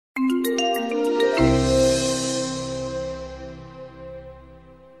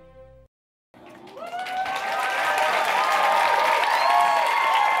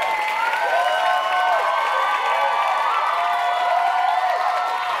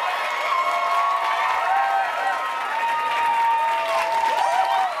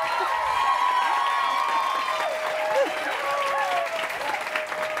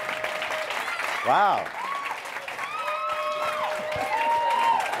Wow.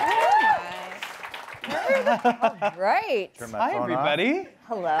 All right. Hi, everybody.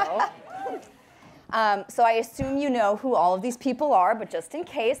 Hello. So I assume you know who all of these people are, but just in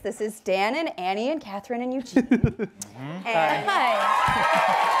case, this is Dan and Annie and Kathryn and Eugene. And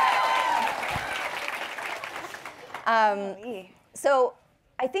hi. So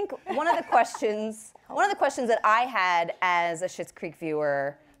I think one of the questions that I had as a Schitt's Creek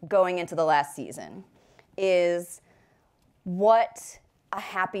viewer going into the last season is what a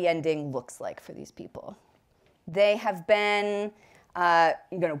happy ending looks like for these people. They have been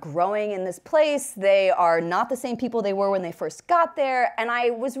growing in this place. They are not the same people they were when they first got there. And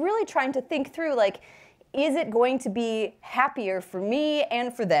I was really trying to think through, like, is it going to be happier for me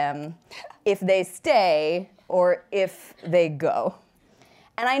and for them if they stay or if they go?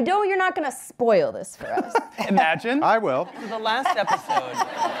 And I know you're not going to spoil this for us. Imagine. I will. The last episode.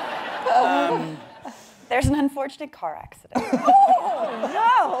 There's an unfortunate car accident. Oh,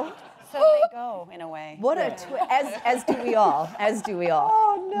 no. So they go, in a way. What a as do we all.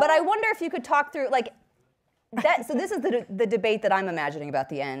 Oh, no. But I wonder if you could talk through, like, that. So this is the debate that I'm imagining about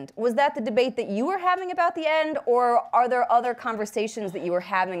the end. Was that the debate that you were having about the end, or are there other conversations that you were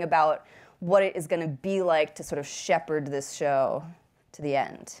having about what it is going to be like to sort of shepherd this show to the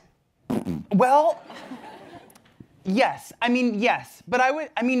end? Well, yes. I mean, yes. But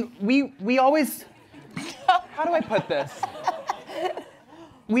we always, how do I put this?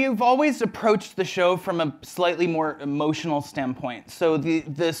 We've always approached the show from a slightly more emotional standpoint. So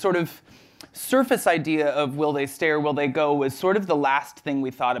the sort of surface idea of will they stay or will they go was sort of the last thing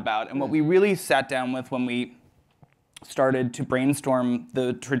we thought about. And what we really sat down with when we started to brainstorm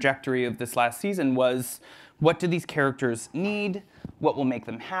the trajectory of this last season was, what do these characters need? What will make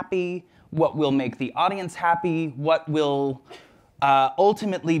them happy? What will make the audience happy? What will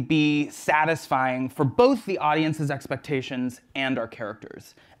ultimately be satisfying for both the audience's expectations and our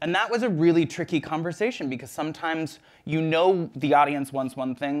characters? And that was a really tricky conversation, because sometimes you know the audience wants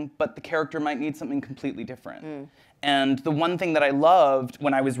one thing, but the character might need something completely different. And the one thing that I loved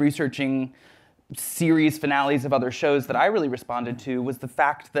when I was researching series finales of other shows that I really responded to was the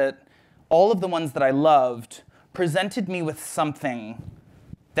fact that all of the ones that I loved presented me with something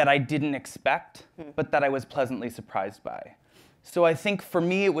that I didn't expect, but that I was pleasantly surprised by. So I think for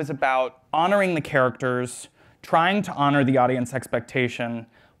me it was about honoring the characters, trying to honor the audience expectation,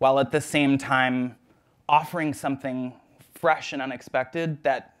 while at the same time offering something fresh and unexpected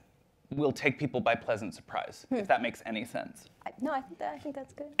that will take people by pleasant surprise, if that makes any sense. No, I think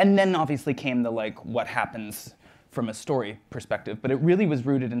that's good. And then obviously came the, like, what happens from a story perspective, but it really was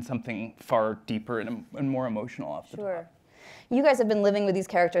rooted in something far deeper and more emotional off the top. You guys have been living with these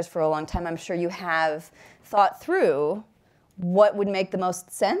characters for a long time. I'm sure you have thought through what would make the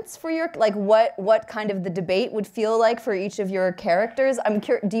most sense for your, like, what kind of the debate would feel like for each of your characters. I'm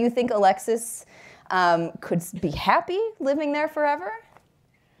curious, do you think Alexis could be happy living there forever?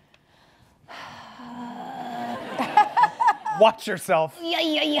 Watch yourself.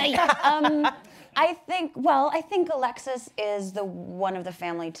 I think Alexis is the one of the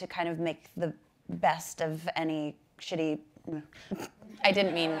family to kind of make the best of any shitty. I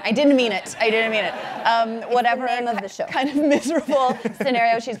didn't mean it. Whatever name of the show. Kind of miserable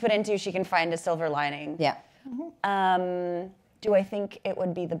scenario she's put into, she can find a silver lining. Yeah. Do I think it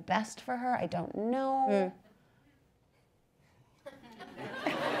would be the best for her? I don't know.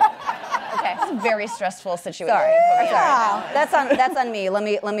 Okay, it's a very stressful situation. Sorry. That's on me. Let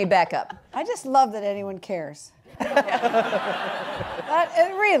me back up. I just love that anyone cares.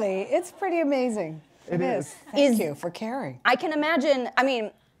 It's pretty amazing. It is. Thank you for caring. I can imagine, I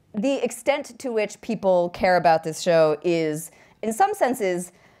mean, the extent to which people care about this show is, in some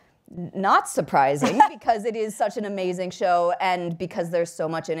senses, not surprising because it is such an amazing show and because there's so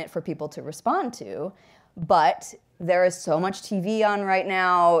much in it for people to respond to. But there is so much TV on right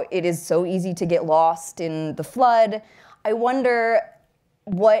now. It is so easy to get lost in the flood. I wonder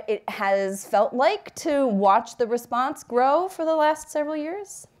what it has felt like to watch the response grow for the last several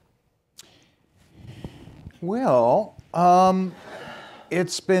years. Well,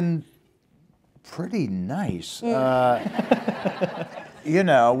 it's been pretty nice. You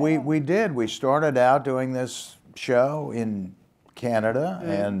know, we started out doing this show in Canada,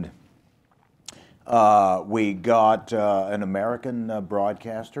 and we got an American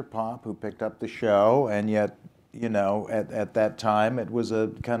broadcaster, Pop, who picked up the show, and yet, you know, at that time it was a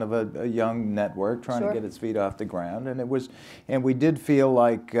kind of a young network trying to get its feet off the ground, and we did feel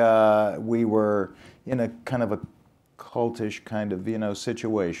like we were in a kind of a cultish kind of,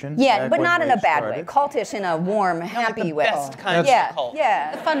 situation. Yeah, back but when not in we a bad way. started. Cultish in a warm, happy the way. best kind yeah, of cult.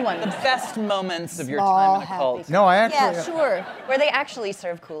 Yeah, The fun ones. The best moments of your Small, time in a cult. happy No, I actually, Yeah, sure. Where they actually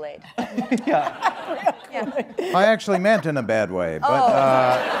serve Kool-Aid. I actually meant in a bad way,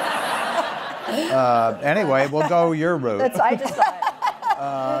 but anyway, we'll go your route. I just thought.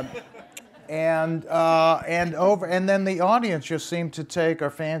 And then the audience just seemed to take, our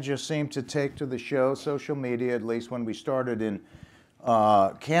fans just seemed to take to the show. Social media, at least when we started in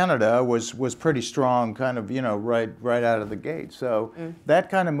Canada, was pretty strong, kind of, right out of the gate. So that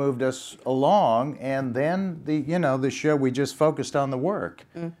kind of moved us along. And then the show, we just focused on the work.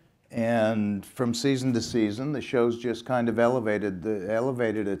 And from season to season, the show's just kind of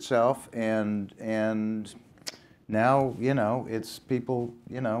elevated itself, and now it's people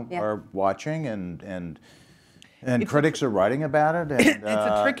are watching, and critics are writing about it. And, It's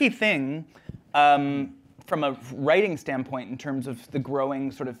a tricky thing from a writing standpoint in terms of the growing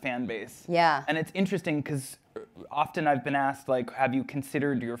sort of fan base. Yeah. And it's interesting because often I've been asked, like, have you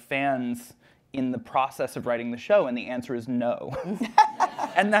considered your fans in the process of writing the show? And the answer is no.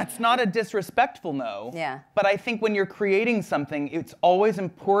 And that's not a disrespectful no. Yeah. But I think when you're creating something, it's always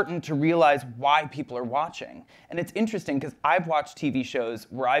important to realize why people are watching. And it's interesting because I've watched TV shows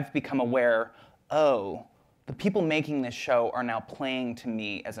where I've become aware, oh, the people making this show are now playing to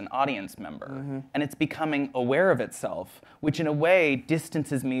me as an audience member. And it's becoming aware of itself, which in a way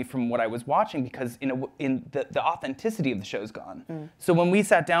distances me from what I was watching because the authenticity of the show's gone. So when we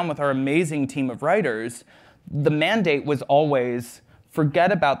sat down with our amazing team of writers, the mandate was always,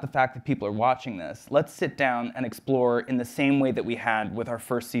 forget about the fact that people are watching this. Let's sit down and explore in the same way that we had with our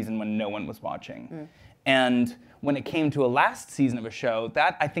first season when no one was watching. And when it came to a last season of a show,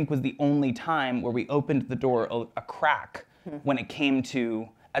 that I think was the only time where we opened the door a crack when it came to,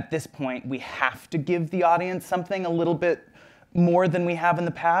 at this point, we have to give the audience something a little bit more than we have in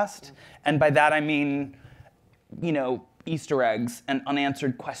the past. And by that I mean, Easter eggs and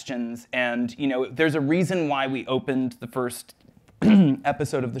unanswered questions. And there's a reason why we opened the first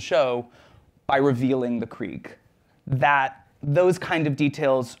episode of the show by revealing the Krieg. Those kind of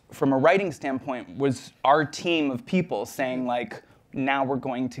details from a writing standpoint was our team of people saying, like, now we're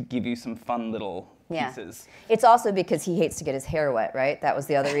going to give you some fun little pieces. It's also because he hates to get his hair wet, right? That was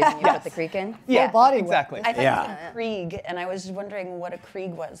the other reason you put the Krieg in? Yeah, Full body exactly. I thought it was a Krieg, and I was wondering what a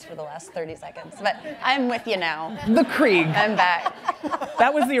Krieg was for the last 30 seconds. But I'm with you now. The Krieg. I'm back.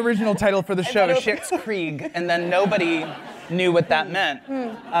 That was the original title for the show, Schitt's Krieg, and then nobody knew what that meant.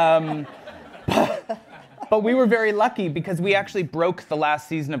 But we were very lucky because we actually broke the last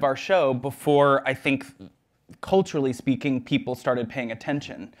season of our show before, I think, culturally speaking, people started paying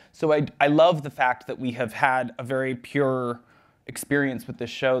attention. So I love the fact that we have had a very pure experience with this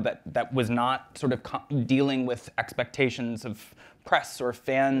show that was not sort of dealing with expectations of press or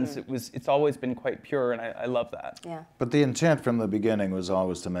fans. It's always been quite pure, and I love that. Yeah. But the intent from the beginning was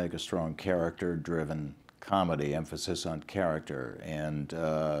always to make a strong character-driven comedy, emphasis on character, and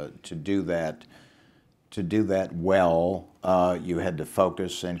to do that well, you had to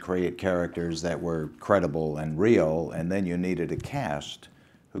focus and create characters that were credible and real, and then you needed a cast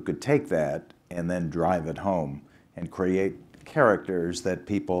who could take that and then drive it home and create characters that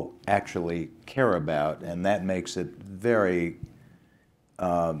people actually care about, and that makes it very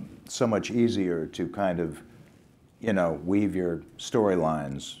so much easier to kind of weave your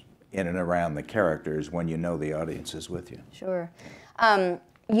storylines in and around the characters when you know the audience is with you. Sure.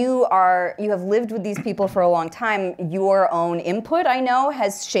 You have lived with these people for a long time. Your own input, I know,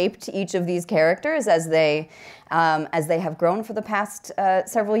 has shaped each of these characters as they have grown for the past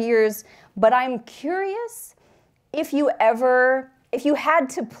several years. But I'm curious if you had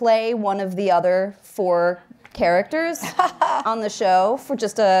to play one of the other four characters on the show for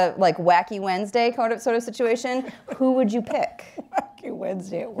just a Wacky Wednesday sort of situation, who would you pick? Wacky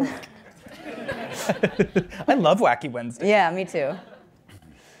Wednesday at work. I love Wacky Wednesday. Yeah, me too.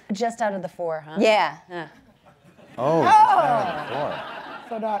 Just out of the four, huh? Yeah. Oh.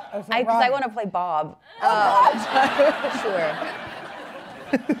 So not. Because I want to play Bob. Sure.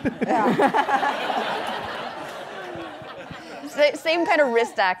 Same kind of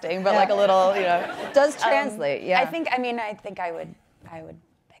wrist acting, but like a little, Does translate, yeah. I think I would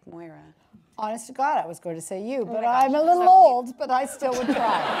pick Moira. Honest to God, I was going to say you, but my gosh, I'm a little so old, but I still would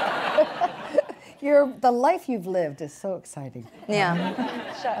try. The life you've lived is so exciting. Yeah.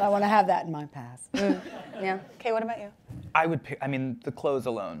 And I want to have that in my past. Yeah. Okay, what about you? I would pick, the clothes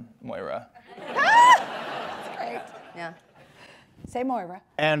alone, Moira. That's great. Yeah. Say Moira.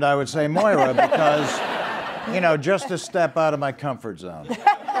 And I would say Moira because, just to step out of my comfort zone.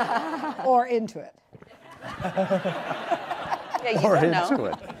 Or into it. Yeah, you Or don't into know.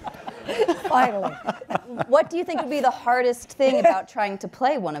 it. Finally. What do you think would be the hardest thing about trying to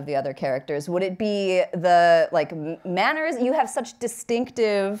play one of the other characters? Would it be the manners? You have such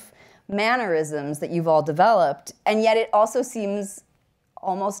distinctive mannerisms that you've all developed, and yet it also seems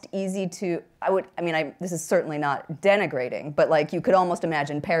almost easy to. This is certainly not denigrating, but like you could almost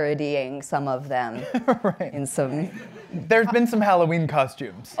imagine parodying some of them in some. There's been some Halloween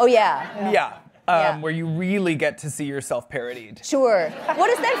costumes. Oh yeah. Yeah. Yeah. Where you really get to see yourself parodied. Sure. What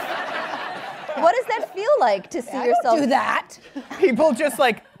does that feel like to see yourself do that? People just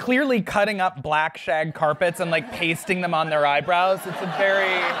like clearly cutting up black shag carpets and like pasting them on their eyebrows. It's a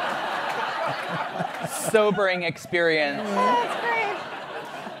very sobering experience. That's great.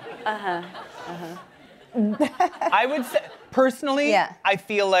 I would say, personally, Yeah. I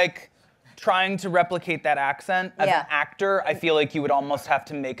feel like trying to replicate that accent as Yeah. an actor, I feel like you would almost have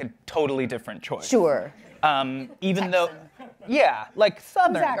to make a totally different choice. Sure. Even though, yeah, like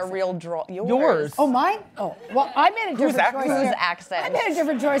Southern. Whose A accent? real draw. Yours. Oh, mine? Oh, well, I made a different choice. accent? Whose I accent? made a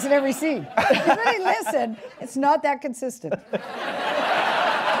different choice in every scene. If you really listen, it's not that consistent.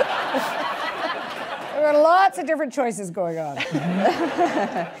 There are lots of different choices going on.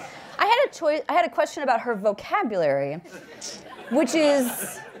 I had a question about her vocabulary, which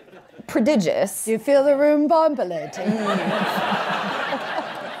is prodigious. Do you feel the room bombulating?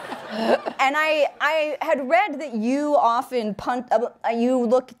 And I had read that you often you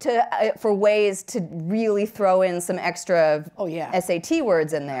look for ways to really throw in some extra Oh, yeah. SAT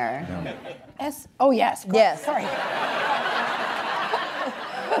words in there. Oh, yes. Yes. Sorry.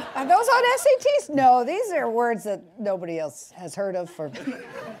 Are those on SATs? No, these are words that nobody else has heard of for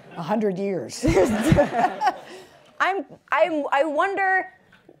 100 years. I wonder,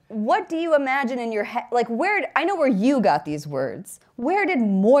 what do you imagine in your head? Like, I know where you got these words. Where did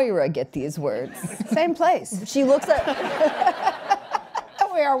Moira get these words? Same place. She looks at.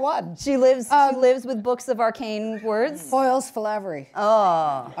 We are one. She lives with books of arcane words. Foyle's Philavery.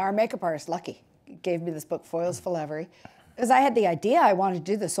 Oh. Our makeup artist, Lucky, gave me this book, Foyle's Philavery, because I had the idea I wanted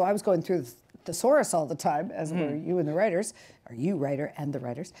to do this, so I was going through the thesaurus all the time, as were you and the writers, or you writer and the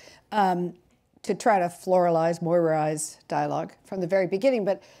writers, to try to floralize, Moiraize dialogue from the very beginning.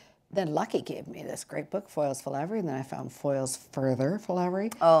 But then Lucky gave me this great book, Foyle's Philavery, and then I found Foyle's Further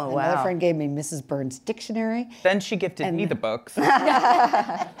Philavery. Oh, wow. Another friend gave me Mrs. Burns' Dictionary. Then she gifted me the books.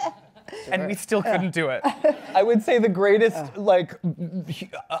 And we still couldn't do it. I would say the greatest,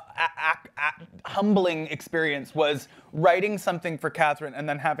 humbling experience was writing something for Kathryn and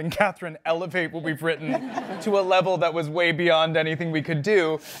then having Kathryn elevate what we've written to a level that was way beyond anything we could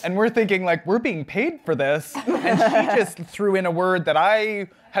do. And we're thinking, like, we're being paid for this. And she just threw in a word that I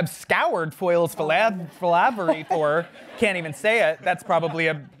have scoured Foyle's Philavery for. Can't even say it. That's probably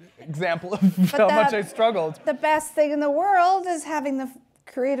an example of how much I struggled. The best thing in the world is having the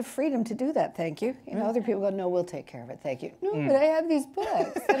creative freedom to do that, thank you. You know, other people go, no, we'll take care of it, thank you. No, but I have these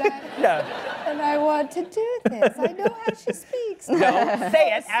books, and I want to do this. I know how she speaks. No,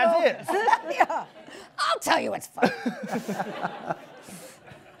 say it as is. Yeah, I'll tell you it's fun.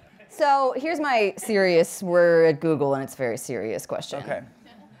 So here's my serious. We're at Google, and it's a very serious question. Okay.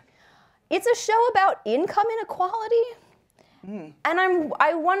 It's a show about income inequality, and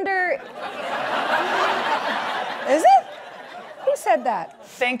I wonder. Is it? Who said that?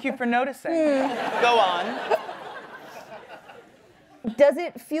 Thank you for noticing. Go on. Does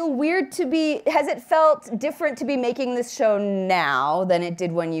it feel weird to be? Has it felt different to be making this show now than it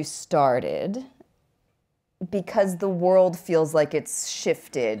did when you started? Because the world feels like it's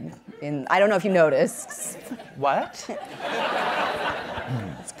shifted. I don't know if you noticed. What?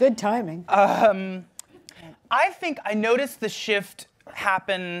 It's good timing. I think I noticed the shift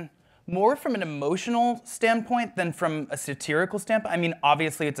happen more from an emotional standpoint than from a satirical standpoint. I mean,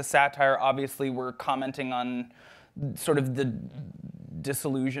 obviously it's a satire. Obviously we're commenting on sort of the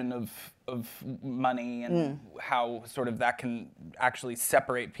disillusion of money and how sort of that can actually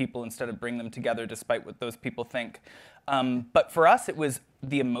separate people instead of bring them together despite what those people think. But for us, it was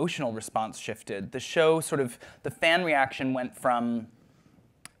the emotional response shifted. The show sort of, the fan reaction went from,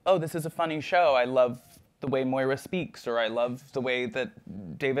 oh, this is a funny show. I love the way Moira speaks, or I love the way that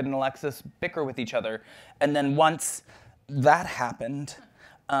David and Alexis bicker with each other. And then once that happened,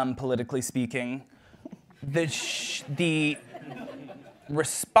 politically speaking, the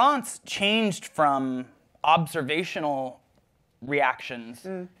response changed from observational reactions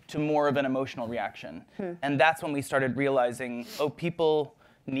to more of an emotional reaction. And that's when we started realizing, oh, people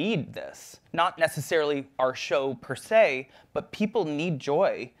need this. Not necessarily our show per se, but people need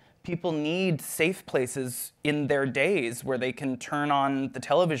joy. People need safe places in their days where they can turn on the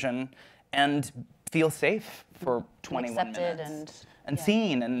television and feel safe for 21 accepted minutes. And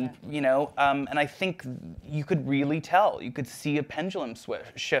seen, and and I think you could really tell. You could see a pendulum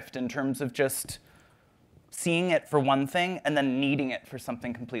shift in terms of just seeing it for one thing and then needing it for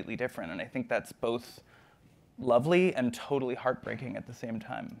something completely different. And I think that's both lovely and totally heartbreaking at the same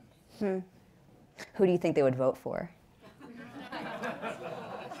time. Who do you think they would vote for?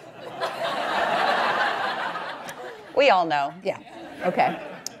 We all know. Yeah. Okay.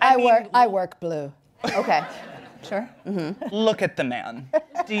 I work blue. Okay. Sure. Look at the man.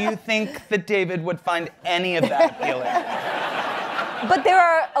 Do you think that David would find any of that appealing? But there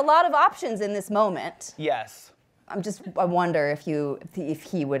are a lot of options in this moment. Yes. I wonder if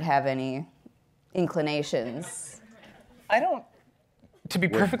he would have any inclinations. I don't, to be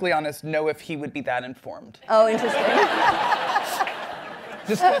perfectly honest, know if he would be that informed. Oh, interesting.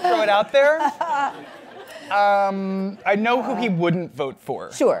 Just gonna throw it out there. I know who he wouldn't vote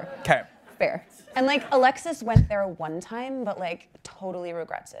for. Sure. Okay. Fair. And like Alexis went there one time, but like totally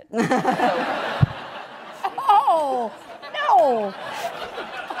regrets it. Oh, no.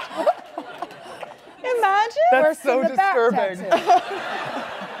 Imagine. That's Worse so than the back disturbing.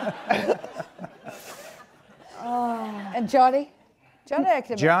 tattoo. And Johnny?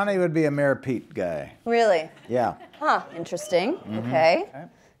 Johnny would be a Mayor Pete guy. Really? Yeah. Huh. Interesting. Okay.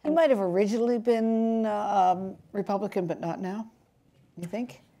 He might have originally been Republican, but not now. You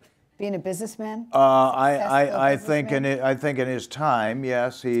think? Being a businessman? I think in his time,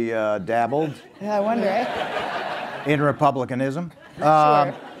 yes, he dabbled Yeah, I wonder, eh? in republicanism.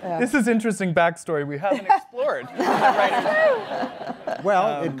 Sure. This is interesting backstory we haven't explored.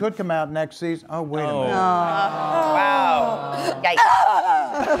 Well, it could come out next season. Oh, wait a minute. Wow. Okay.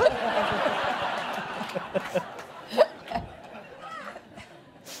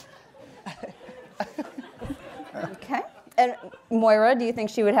 And Moira, do you think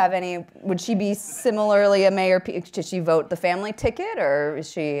she would have any? Would she be similarly a Mayor Pete? Did she vote the family ticket, or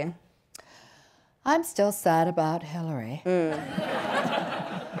is she? I'm still sad about Hillary.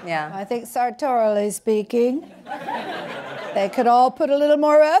 Yeah. I think sartorially speaking, they could all put a little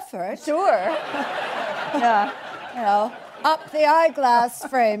more effort. Sure. Yeah. You know, up the eyeglass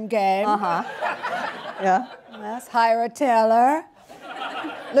frame game. Yeah. Yes, hire a tailor.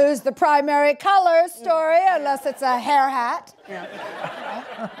 Lose the primary color story unless it's a hair hat. Yeah.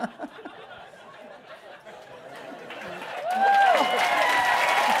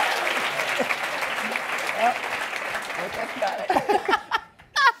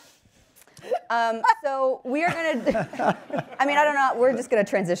 So we are gonna. I mean, I don't know. We're just gonna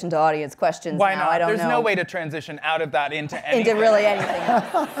transition to audience questions Why now. not? I don't There's know. no way to transition out of that into anything. into really anything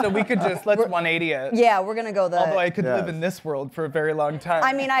else. So we could just, let's 180 it. Yeah, we're gonna go the. Although I could live Yes. in this world for a very long time.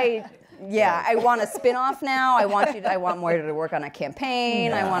 I mean, I want a spin-off now. I want Moira to work on a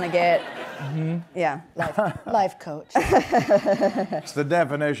campaign. I want to get. Yeah. Life coach. It's the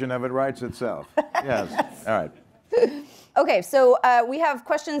definition of it writes itself. Yes. All right. Okay, so we have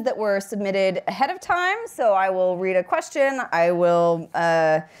questions that were submitted ahead of time. So I will read a question. I will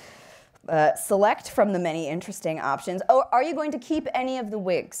select from the many interesting options. Oh, are you going to keep any of the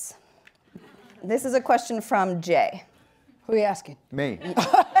wigs? This is a question from Jay. Who are you asking? Me.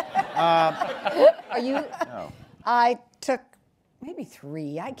 Are you? No. I took maybe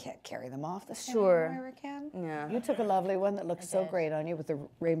 3. I can't carry them off the stand. Sure. Moira can. Yeah. You took a lovely one that looked so great on you with the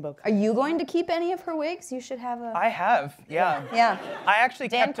rainbow. Are you going to keep any of her wigs? You should have a. I have, yeah. Yeah. I actually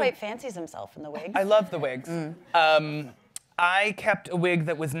Dan kept quite fancies himself in the wigs. I love the wigs. I kept a wig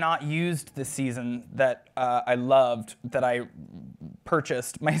that was not used this season that I loved, that I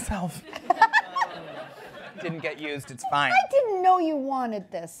purchased myself. Didn't get used, it's fine. I didn't know you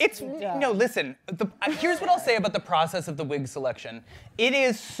wanted this. No, listen, here's what I'll say about the process of the wig selection. It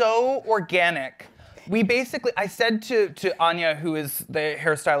is so organic. I said to Anya, who is the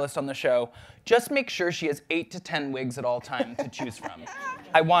hairstylist on the show, just make sure she has 8 to 10 wigs at all time to choose from.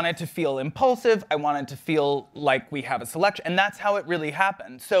 I want it to feel impulsive. I want it to feel like we have a selection. And that's how it really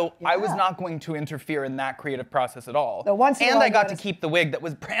happened. So I was not going to interfere in that creative process at all. No, once in a and while I got you to keep the wig that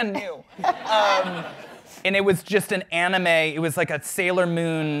was brand new. And it was just an anime. It was like a Sailor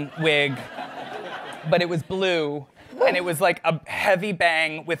Moon wig, but it was blue. And it was like a heavy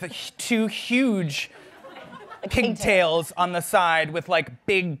bang with 2 huge pigtails on the side with like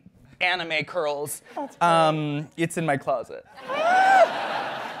big anime curls. It's in my closet.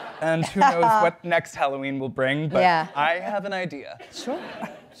 And who knows what next Halloween will bring, but Yeah. I have an idea. Sure.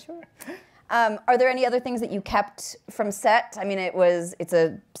 Are there any other things that you kept from set? I mean, it's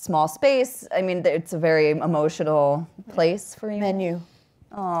a small space. I mean, it's a very emotional place for you. Menu.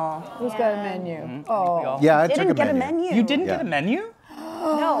 Oh. Who's got a menu? Oh. Yeah, I took Didn't a get a menu. menu. You didn't Yeah. get a menu?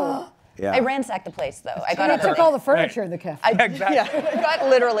 No. Yeah. I ransacked the place though. I I got took all the furniture in the cafe. Exactly. Yeah, I got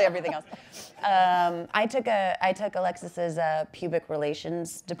literally everything else. I took Alexis's pubic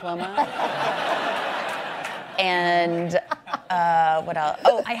relations diploma. And what else?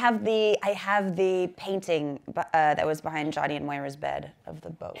 Oh, I have the painting that was behind Johnny and Moira's bed of the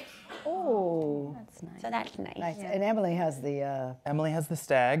boat. Oh, That's nice. So that's nice. nice. And Emily has the Emily has the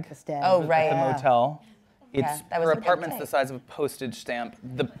stag. stand. Oh, right. At the motel. It's Yeah, that was her the big apartment's thing. the size of a postage stamp.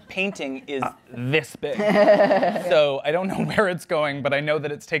 The painting is this big. So I don't know where it's going, but I know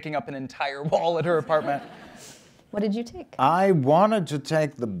that it's taking up an entire wall at her apartment. What did you take? I wanted to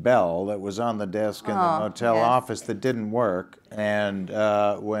take the bell that was on the desk in the motel yes. office that didn't work, and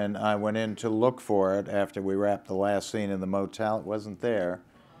when I went in to look for it after we wrapped the last scene in the motel, it wasn't there.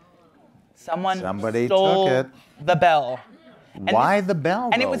 Somebody Somebody stole took it. the bell. And Why it- the bell,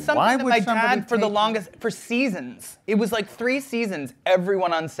 And it though? was something Why that would my somebody dad, for the take- longest, for seasons, it was like 3 seasons,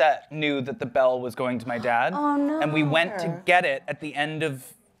 everyone on set knew that the bell was going to my dad. Oh, no. And we went to get it at the end of,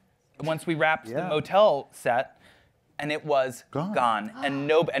 once we wrapped the Yeah. motel set, and it was Gone. gone.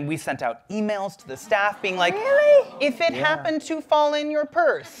 And we sent out emails to the staff being like, Really? if it happened to fall in your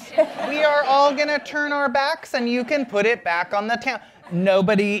purse, we are all gonna turn our backs and you can put it back on the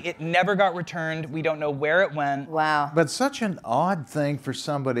it never got returned. We don't know where it went. Wow. But such an odd thing for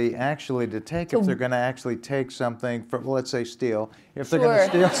somebody actually to take if they're going to actually take something from, well, let's say steal, if they're going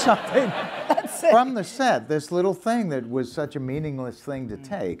to Sure. steal something from the set, this little thing that was such a meaningless thing to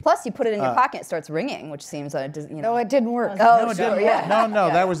take. Plus, you put it in your pocket, it starts ringing, which seems, No, it didn't work. Oh, No, it sure, didn't yeah. work. No,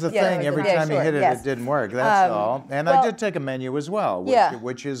 that was the Yeah, that thing. was Every the thing. time Yeah, you hit sure, it, yes. it didn't work. That's all. And I well- did take a menu as well, Yeah.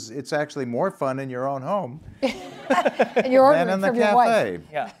 which is, it's actually more fun in your own home And you're than ordering in the from your wife. cafe.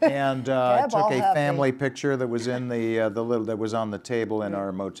 Yeah. And I Deb, I'll took a have family picture that was in the little that was on the table in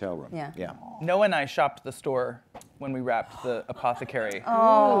our motel room. Yeah. Yeah. Noah and I shopped the store when we wrapped the apothecary.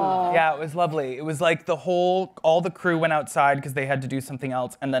 Oh. Yeah, it was lovely. It was like all the crew went outside because they had to do something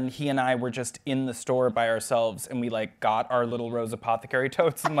else, and then he and I were just in the store by ourselves, and we like got our little Rose Apothecary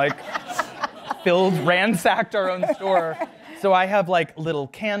totes and like ransacked our own store. So I have like little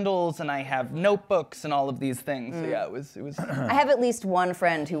candles and I have notebooks and all of these things. So yeah, it was. I have at least one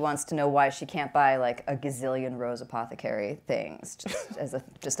friend who wants to know why she can't buy like a gazillion Rose Apothecary things.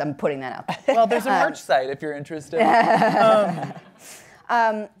 I'm putting that out there. Well, there's a merch site if you're interested.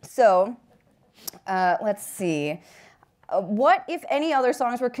 Let's see. What, if any, other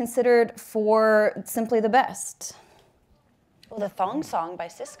songs were considered for Simply the Best? Well, the thong song by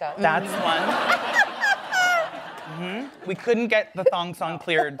Cisco. That's one. We couldn't get the thong song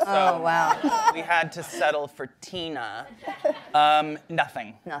cleared, so Oh, wow. we had to settle for Tina.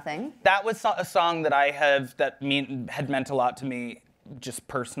 Nothing. Nothing. That was a song that had meant a lot to me, just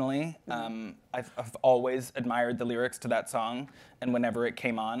personally. I've always admired the lyrics to that song, and whenever it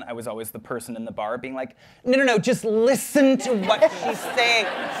came on, I was always the person in the bar being like, no, just listen to what she's saying.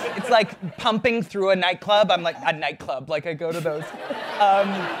 It's like pumping through a nightclub. I'm like, a nightclub, like I go to those.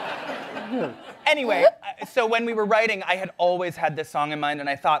 Anyway, so when we were writing, I had always had this song in mind, and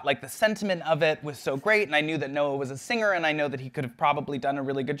I thought like the sentiment of it was so great, and I knew that Noah was a singer, and I know that he could have probably done a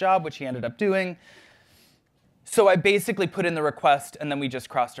really good job, which he ended up doing. So I basically put in the request, and then we just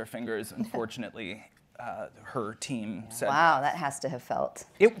crossed our fingers. Unfortunately, her team said. Wow, that has to have felt.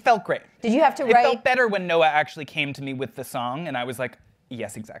 It felt great. Did you have to It write? felt better when Noah actually came to me with the song, and I was like,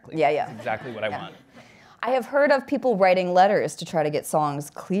 yes, exactly. Yeah. That's exactly what I want. I have heard of people writing letters to try to get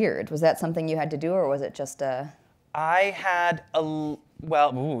songs cleared. Was that something you had to do, or was it just a? I had you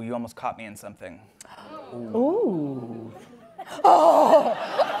almost caught me in something. Ooh. Oh.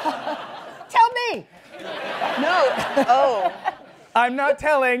 Tell me. No. Oh. I'm not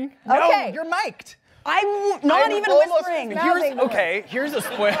telling. No, Okay. you're mic'd. I'm not I'm even almost- whispering. Here's a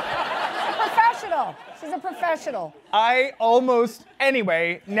spoil. Professional. She's a professional.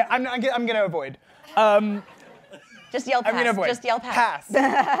 Anyway, I'm gonna avoid. Just yell I'm gonna pass. avoid. Just yell pass.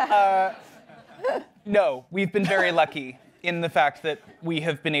 No, we've been very lucky in the fact that we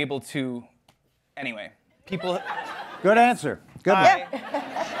have been able to. Anyway, people. Good answer. Good one.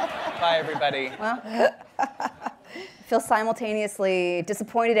 Bye, everybody. Feel simultaneously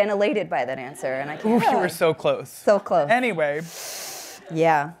disappointed and elated by that answer, and I can't. You were so close. So close. Anyway,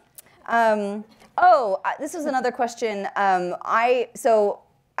 Yeah. This was another question. I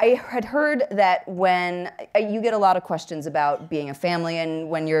had heard that when you get a lot of questions about being a family and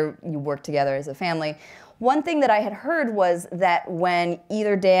when you work together as a family. One thing that I had heard was that when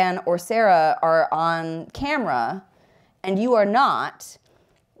either Dan or Sarah are on camera and you are not,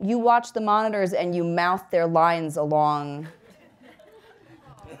 you watch the monitors and you mouth their lines along.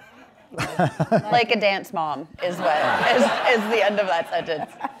 Like a dance mom is the end of that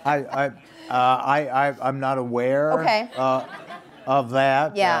sentence. I'm not aware Okay. of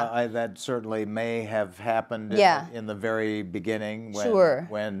that. Yeah. That certainly may have happened Yeah. in the very beginning when, Sure.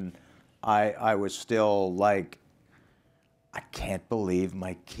 when I was still like, I can't believe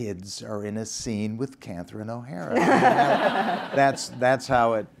my kids are in a scene with Kathryn O'Hara. That's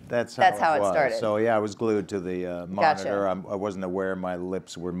how it That's how it was. started. So yeah, I was glued to the monitor. I wasn't aware my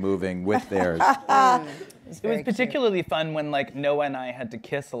lips were moving with theirs. It was particularly fun when like Noah and I had to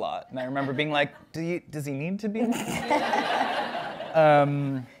kiss a lot, and I remember being like, does he need to be?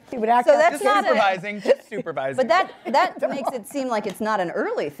 He would act So up- that's not Just supervising. But that makes it seem like it's not an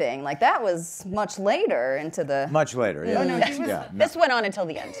early thing. Like that was much later into the. Much later, yeah. Yeah, no. This went on until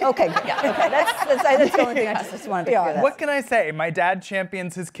the end. Okay, good. Yeah, okay. That's the only thing I just wanted to hear. That. What can I say? My dad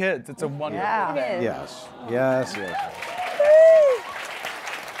champions his kids. It's a wonderful Yeah. thing. Yes.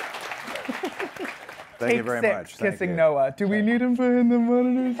 Thank you very much. Thank Kissing you. Noah. Do we need him for in the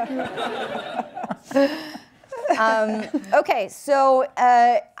monitors? Okay, so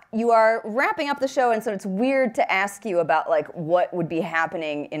you are wrapping up the show, and so it's weird to ask you about like what would be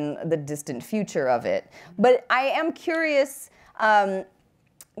happening in the distant future of it. But I am curious.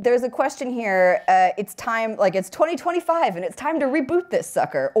 There's a question here. It's time, like it's 2025, and it's time to reboot this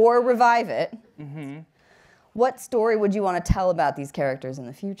sucker or revive it. Mm-hmm. What story would you want to tell about these characters in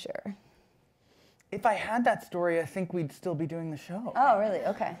the future? If I had that story, I think we'd still be doing the show. Oh, really?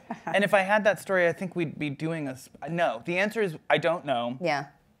 Okay. And if I had that story, I think we'd be doing no. The answer is I don't know. Yeah.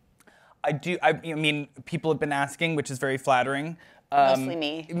 I do. I mean, people have been asking, which is very flattering. Mostly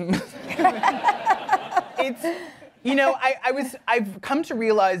me. It's, I've come to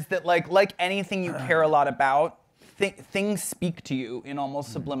realize that like anything you care a lot about, things speak to you in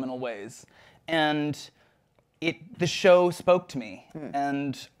almost subliminal ways, and the show spoke to me,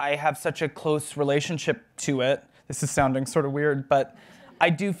 and I have such a close relationship to it. This is sounding sort of weird, but I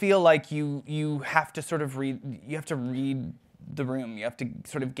do feel like you have to sort of read the room. You have to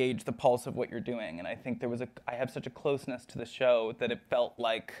sort of gauge the pulse of what you're doing, and I think I have such a closeness to the show that it felt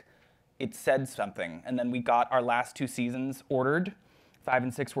like it said something. And then we got our last 2 seasons ordered. 5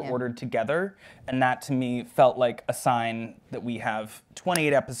 and 6 were ordered together, and that to me felt like a sign that we have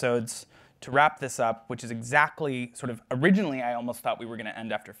 28 episodes to wrap this up, which is exactly sort of, originally I almost thought we were gonna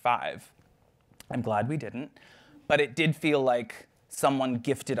end after 5. I'm glad we didn't, but it did feel like someone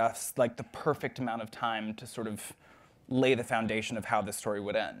gifted us like the perfect amount of time to sort of lay the foundation of how this story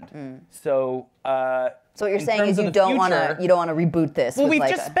would end. So So what you're in saying terms is of you the don't want to future- reboot this. Well, with we've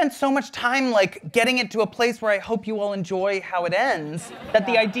like just spent so much time like getting it to a place where I hope you all enjoy how it ends, that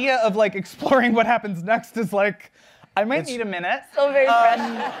the idea of like exploring what happens next is like, I might need a minute. so very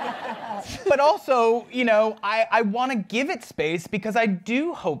fresh. But also, I want to give it space because I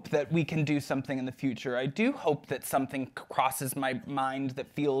do hope that we can do something in the future. I do hope that something crosses my mind that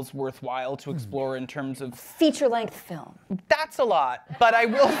feels worthwhile to explore in terms of... Feature-length film. That's a lot, but I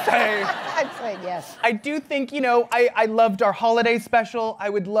will say... I'd say yes. I do think, I loved our holiday special. I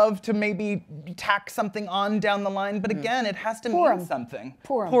would love to maybe tack something on down the line, but again, it has to Purim. mean something.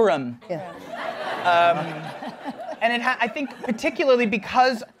 Purim. Yeah. And I think particularly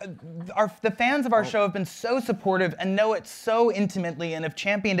because the fans of our show have been so supportive and know it so intimately and have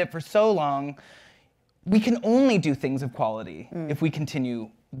championed it for so long, we can only do things of quality if we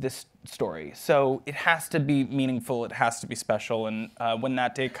continue this story. So it has to be meaningful, it has to be special, and when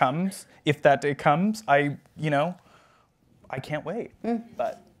that day comes, if that day comes, I can't wait.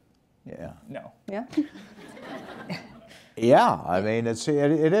 But Yeah. no. Yeah. Yeah, I mean, it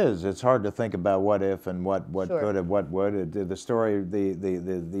is. It's hard to think about what if and what Sure. could have, what would. The story,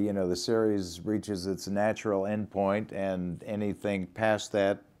 the series reaches its natural endpoint, and anything past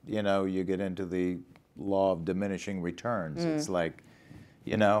that, you get into the law of diminishing returns. It's like,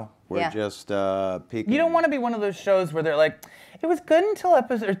 we're just peaking. You don't want to be one of those shows where they're like, it was good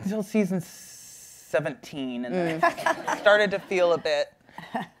until season 17, and then it started to feel a bit.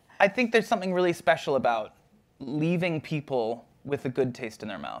 I think there's something really special about leaving people with a good taste in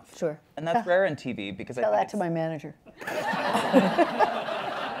their mouth. Sure. And that's rare in TV because I Tell think that to my manager.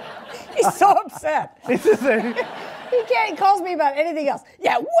 He's so upset. He calls me about anything else.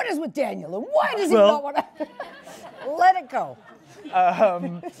 Yeah, what is with Daniel? And why does he not want to... Let it go.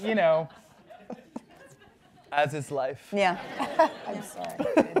 as is life. Yeah. I'm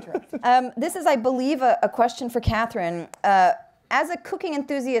sorry. This is, I believe, a question for Kathryn. As a cooking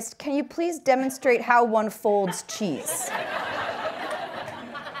enthusiast, can you please demonstrate how one folds cheese?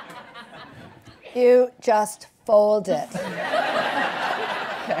 You just fold it.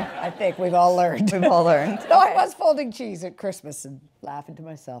 I think we've all learned. We've all learned. No, I was folding cheese at Christmas and laughing to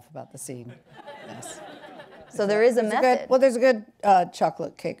myself about the scene. Yes. So there is a method. There's a good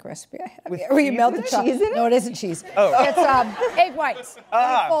chocolate cake recipe I have. With Where you cheese melt in the it? chocolate. Cheese in it? No, it isn't cheese. Oh. It's egg whites.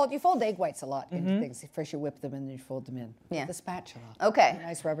 Ah. You fold egg whites a lot into things. First you whip them and then you fold them in. Yeah. With a spatula. Okay. A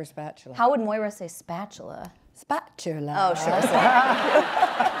nice rubber spatula. How would Moira say spatula? Spatula. Oh, sure.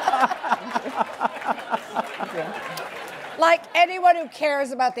 Like anyone who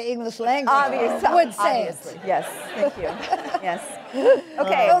cares about the English language Obviously. would say Obviously. it. Yes. Thank you. Yes.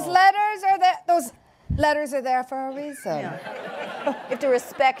 Okay. Those letters are there. Those letters are there for a reason. You have to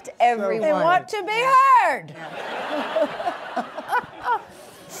respect everyone. They want to be heard.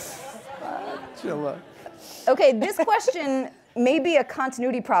 Okay, this question may be a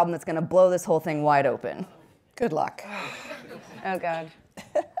continuity problem that's going to blow this whole thing wide open. Good luck. Oh God.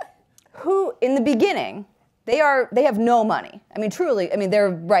 Who, in the beginning, they have no money. I mean, truly, I mean, they're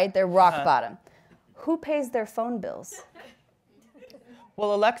rock bottom. Who pays their phone bills?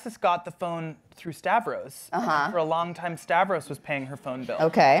 Well, Alexis got the phone through Stavros. For a long time, Stavros was paying her phone bill.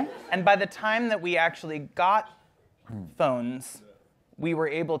 Okay. And by the time that we actually got phones, we were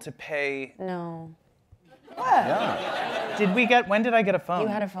able to pay. No. When did I get a phone? You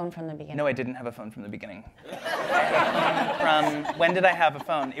had a phone from the beginning. No, I didn't have a phone from the beginning. When did I have a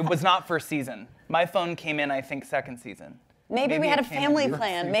phone? It was not first season. My phone came in, I think, second season. Maybe we had a it came in family first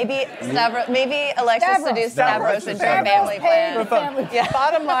plan. season. Maybe Alexis seduced Stavros into a family plan. Yeah.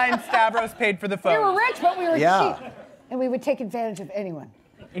 Bottom line, Stavros paid for the phone. We were rich, but we were Yeah. cheap. And we would take advantage of anyone.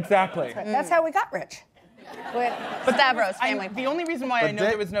 Exactly. That's how we got rich. But Stavros family the plan. only reason why I But know they-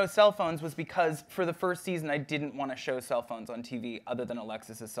 there was no cell phones was because for the first season I didn't want to show cell phones on TV other than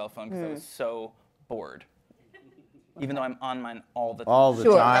Alexis's cell phone because I was so bored. Even though I'm on mine all the time. All the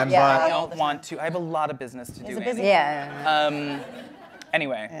Sure, time, yeah. I but don't want to. I have a lot of business to do. a busy- Annie. Yeah.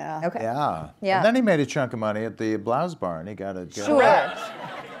 Anyway. Yeah. Okay. yeah. Yeah. And then he made a chunk of money at the blouse barn. He got a Sure.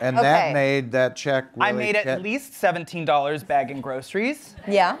 And Okay. that made that check really I made at least $17 bagging groceries.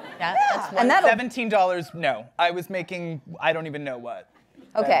 Yeah. That's And that'll $17, no. I was making, I don't even know what.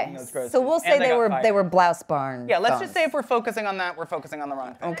 okay. bagging those groceries. So we'll say And I got fired. they were blouse barn. Yeah, let's phones. just say if we're focusing on that, we're focusing on the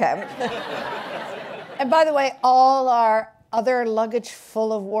wrong thing. Okay. And by the way, all our other luggage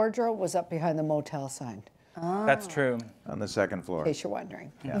full of wardrobe was up behind the motel sign, That's true. on the second floor. in case you're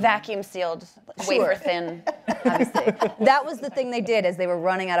wondering. vacuum sealed, wafer thin. Obviously. That was the thing they did as they were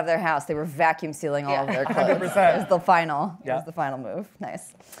running out of their house. They were vacuum sealing all of their clothes. 100%. That was the final. Yeah. That was the final move.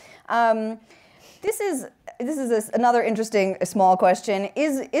 Nice. This is another interesting small question.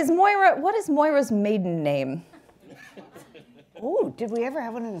 What is Moira's maiden name? Ooh, did we ever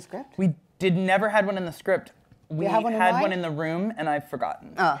have one in the script? We never had one in the script. We have one in had mind? one in the room, and I've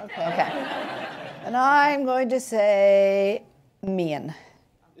forgotten. Oh, okay. And I'm going to say Mian.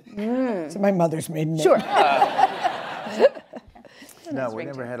 It's my mother's maiden name. Sure. No, we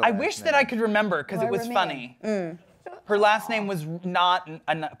never had a I last wish name. that I could remember because it was Moira funny. Her last name was not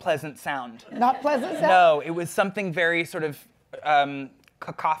a pleasant sound. Not pleasant sound? No, it was something very sort of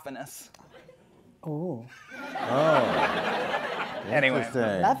cacophonous. Ooh, Anyway.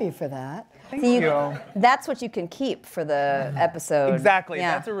 Interesting. love you for that. Thank See, you. That's what you can keep for the episode. Exactly.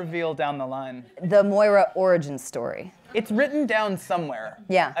 Yeah. That's a reveal down the line. The Moira origin story. It's written down somewhere.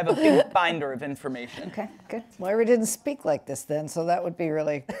 Yeah. I have a big binder of information. Okay, good. Moira didn't speak like this then, so that would be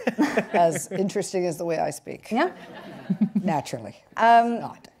really as interesting as the way I speak. Yeah. Naturally.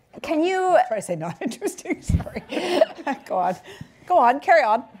 Not. Can you Try to say not interesting, sorry. Go on. Go on, carry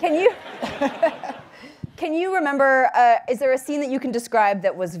on. Can you remember? Is there a scene that you can describe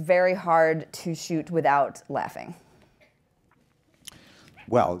that was very hard to shoot without laughing?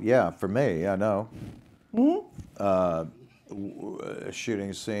 Well, yeah, for me, I know. Shooting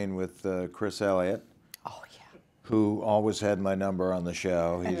a scene with Chris Elliott, Oh, yeah. who always had my number on the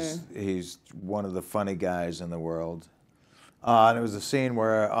show. He's one of the funny guys in the world. And it was a scene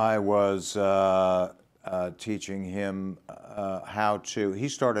where I was teaching him how to. He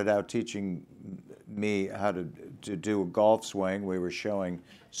started out teaching me how to do a golf swing. We were showing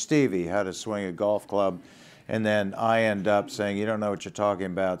Stevie how to swing a golf club, and then I end up saying, "You don't know what you're talking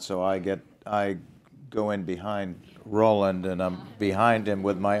about." So I go in behind Roland, and I'm behind him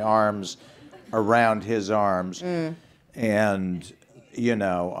with my arms around his arms, and you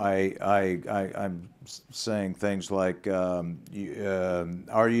know, I'm saying things like, "Are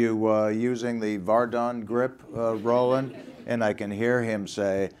you using the VanArendonk grip, Roland?" And I can hear him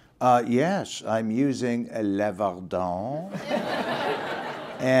say, "Yes, I'm using a VanArendonk."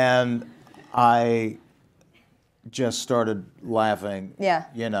 And I just started laughing. Yeah.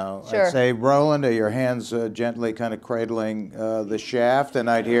 You know, Sure. I'd say, "Roland, are your hands gently kind of cradling the shaft?" And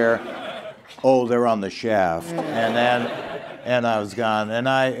I'd hear, "Oh, they're on the shaft." And then and I was gone. And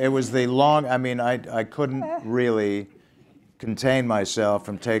it was the long, I mean, I couldn't really contain myself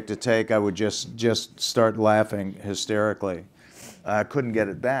from take to take. I would just start laughing hysterically. I couldn't get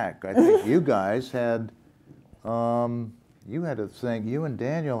it back. I think you guys had, you had a thing, you and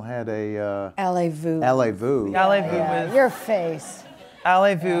Daniel had a... Allez-vous. Allez-vous. Allez-vous was... Your face.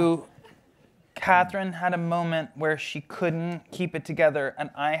 Allez-vous. Kathryn had a moment where she couldn't keep it together,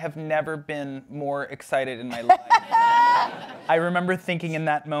 and I have never been more excited in my life. I remember thinking in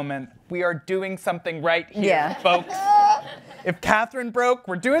that moment, we are doing something right here, folks. If Kathryn broke,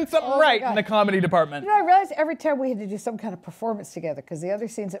 we're doing something right in the comedy department. You know, I realized every time we had to do some kind of performance together, because the other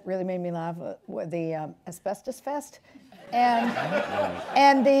scenes that really made me laugh were the Asbestos Fest and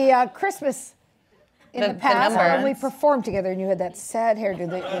the Christmas in the past when we performed together, and you had that sad hairdo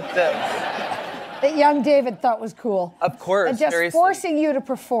that young David thought was cool. Of course, and just forcing you to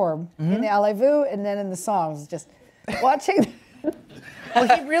perform in the Allez-vous and then in the songs, just watching. Well,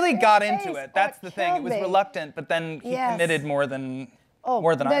 he really got into it. That's the thing. It was reluctant, but then he committed more than I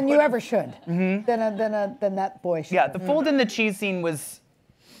would. Than you ever should. Than that boy should. Yeah, the fold in the cheese scene was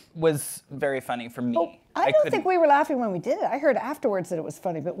very funny for me. Oh, I don't think we were laughing when we did it. I heard afterwards that it was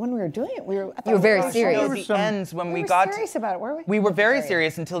funny, but when we were doing it, you were very serious. At the end, when we were got serious about it, were we? We were very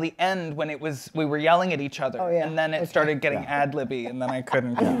serious until the end when we were yelling at each other, and then it started getting ad-libby, and then I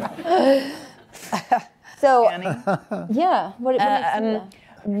couldn't do that. So, Annie? yeah. Remember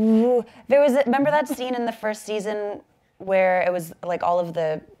that scene in the first season where it was like all of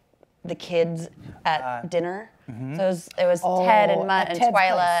the kids at dinner? So it was Ted and Mutt and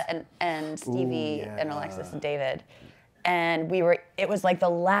Twyla and Stevie and Alexis and David. And it was like the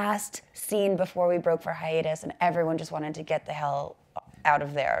last scene before we broke for hiatus, and everyone just wanted to get the hell out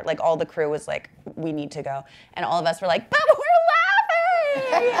of there. Like all the crew was like, we need to go. And all of us were like, but we're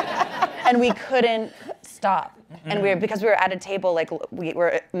laughing! And we couldn't stop. And because we were at a table, like we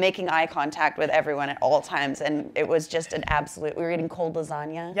were making eye contact with everyone at all times, and it was just an absolute. We were eating cold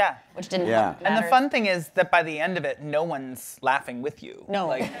lasagna, which didn't matter. And the fun thing is that by the end of it, no one's laughing with you. No,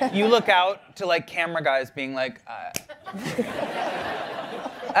 like you look out to like camera guys being like,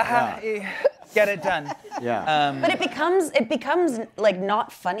 get it done. Yeah. But it becomes like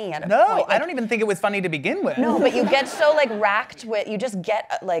not funny at a point. No, Like, I don't even think it was funny to begin with. No, but you get so like racked with, you just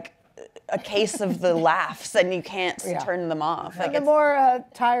get like a case of the laughs and you can't turn them off. Like the more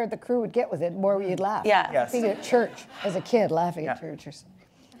tired the crew would get with it, the more you'd laugh. Yeah. Yes. Being at church as a kid, laughing at church or something.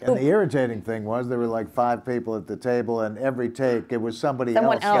 And the irritating thing was there were like 5 people at the table, and every take it was someone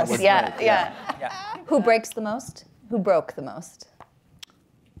else. That was Yeah. Who breaks the most? Who broke the most?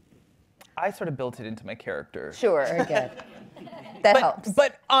 I sort of built it into my character. Sure. Very good. That helps.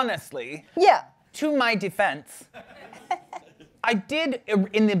 But honestly, to my defense, I did,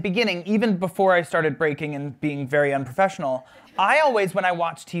 in the beginning, even before I started breaking and being very unprofessional, I always, when I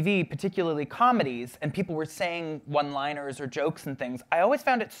watched TV, particularly comedies, and people were saying one-liners or jokes and things, I always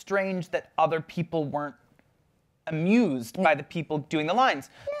found it strange that other people weren't amused by the people doing the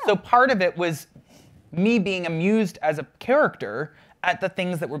lines. So part of it was me being amused as a character at the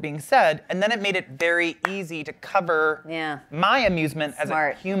things that were being said, and then it made it very easy to cover my amusement as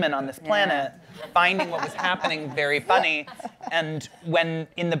a human on this planet, finding what was happening very funny. And when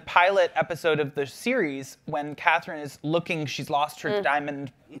in the pilot episode of the series, when Kathryn is looking, she's lost her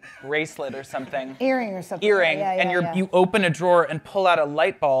diamond bracelet or something. Earring or something. And you open a drawer and pull out a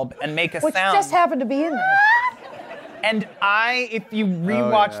light bulb and make a sound. Which just happened to be in there. And if you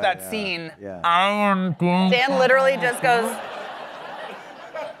rewatch that scene, Dan literally just goes.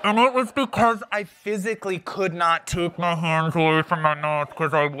 And it was because I physically could not take my hands away from my mouth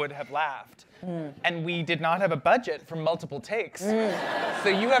because I would have laughed. And we did not have a budget for multiple takes. So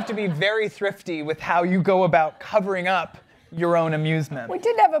you have to be very thrifty with how you go about covering up your own amusement. We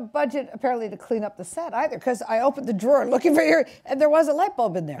didn't have a budget, apparently, to clean up the set either, because I opened the drawer looking for your, and there was a light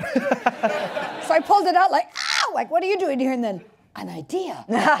bulb in there. So I pulled it out like, ow, like, what are you doing here? And then, an idea.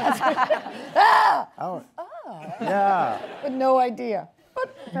 With no idea.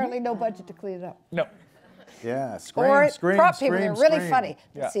 But apparently no budget to clean it up. No. Yeah, Or scream, prop people, they're really scream. funny.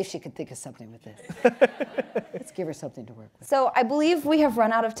 Let's see if she can think of something with this. Let's give her something to work with. So I believe we have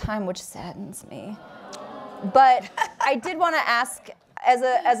run out of time, which saddens me. But I did want to ask,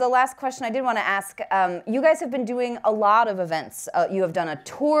 as a last question, I did want to ask, you guys have been doing a lot of events. You have done a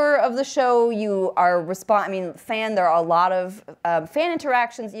tour of the show. You are there are a lot of fan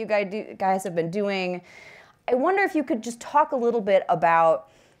interactions that you guys have been doing. I wonder if you could just talk a little bit about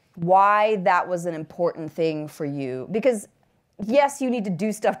why that was an important thing for you. Because yes, you need to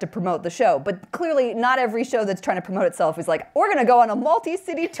do stuff to promote the show, but clearly not every show that's trying to promote itself is like, we're going to go on a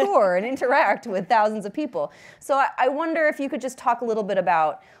multi-city tour and interact with thousands of people. So I wonder if you could just talk a little bit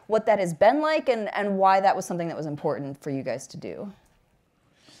about what that has been like and why that was something that was important for you guys to do.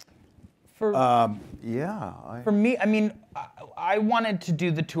 For Yeah. me, I mean, I wanted to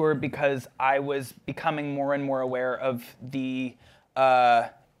do the tour because I was becoming more and more aware of the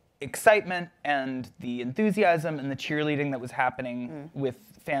excitement and the enthusiasm and the cheerleading that was happening with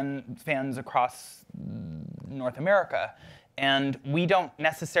fans across North America. And we don't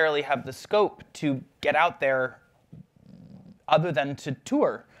necessarily have the scope to get out there other than to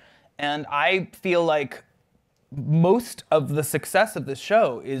tour. And I feel like most of the success of this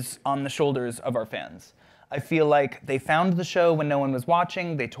show is on the shoulders of our fans. I feel like they found the show when no one was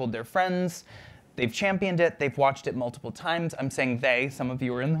watching, they told their friends, they've championed it, they've watched it multiple times. I'm saying they, some of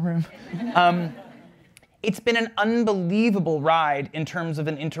you are in the room. It's been an unbelievable ride in terms of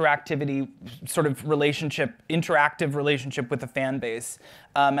an interactive relationship with the fan base.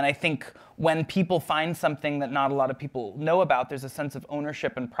 And I think when people find something that not a lot of people know about, there's a sense of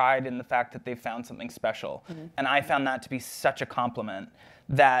ownership and pride in the fact that they've found something special. And I found that to be such a compliment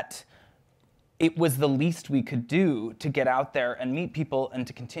that it was the least we could do to get out there and meet people and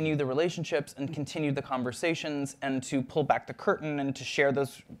to continue the relationships and continue the conversations and to pull back the curtain and to share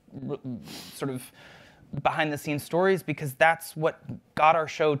those sort of behind the scenes stories, because that's what got our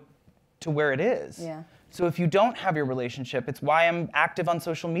show to where it is. Yeah. So if you don't have your relationship, it's why I'm active on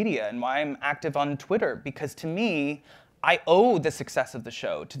social media and why I'm active on Twitter, because to me, I owe the success of the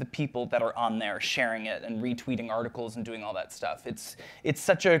show to the people that are on there sharing it and retweeting articles and doing all that stuff. It's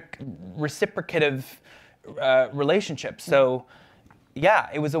such a reciprocative relationship. So yeah,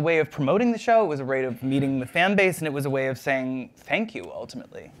 it was a way of promoting the show, it was a way of meeting the fan base, and it was a way of saying thank you,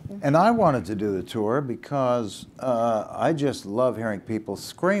 ultimately. And I wanted to do the tour because I just love hearing people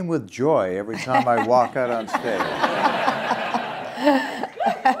scream with joy every time I walk out on stage.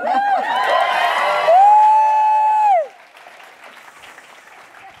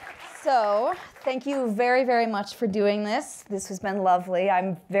 So, thank you very, very much for doing this. This has been lovely.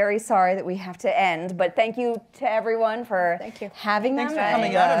 I'm very sorry that we have to end, but thank you to everyone for having them. Thanks for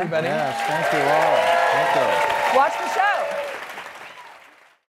coming out, everybody. Yes, thank you all. Thank you. Watch the show.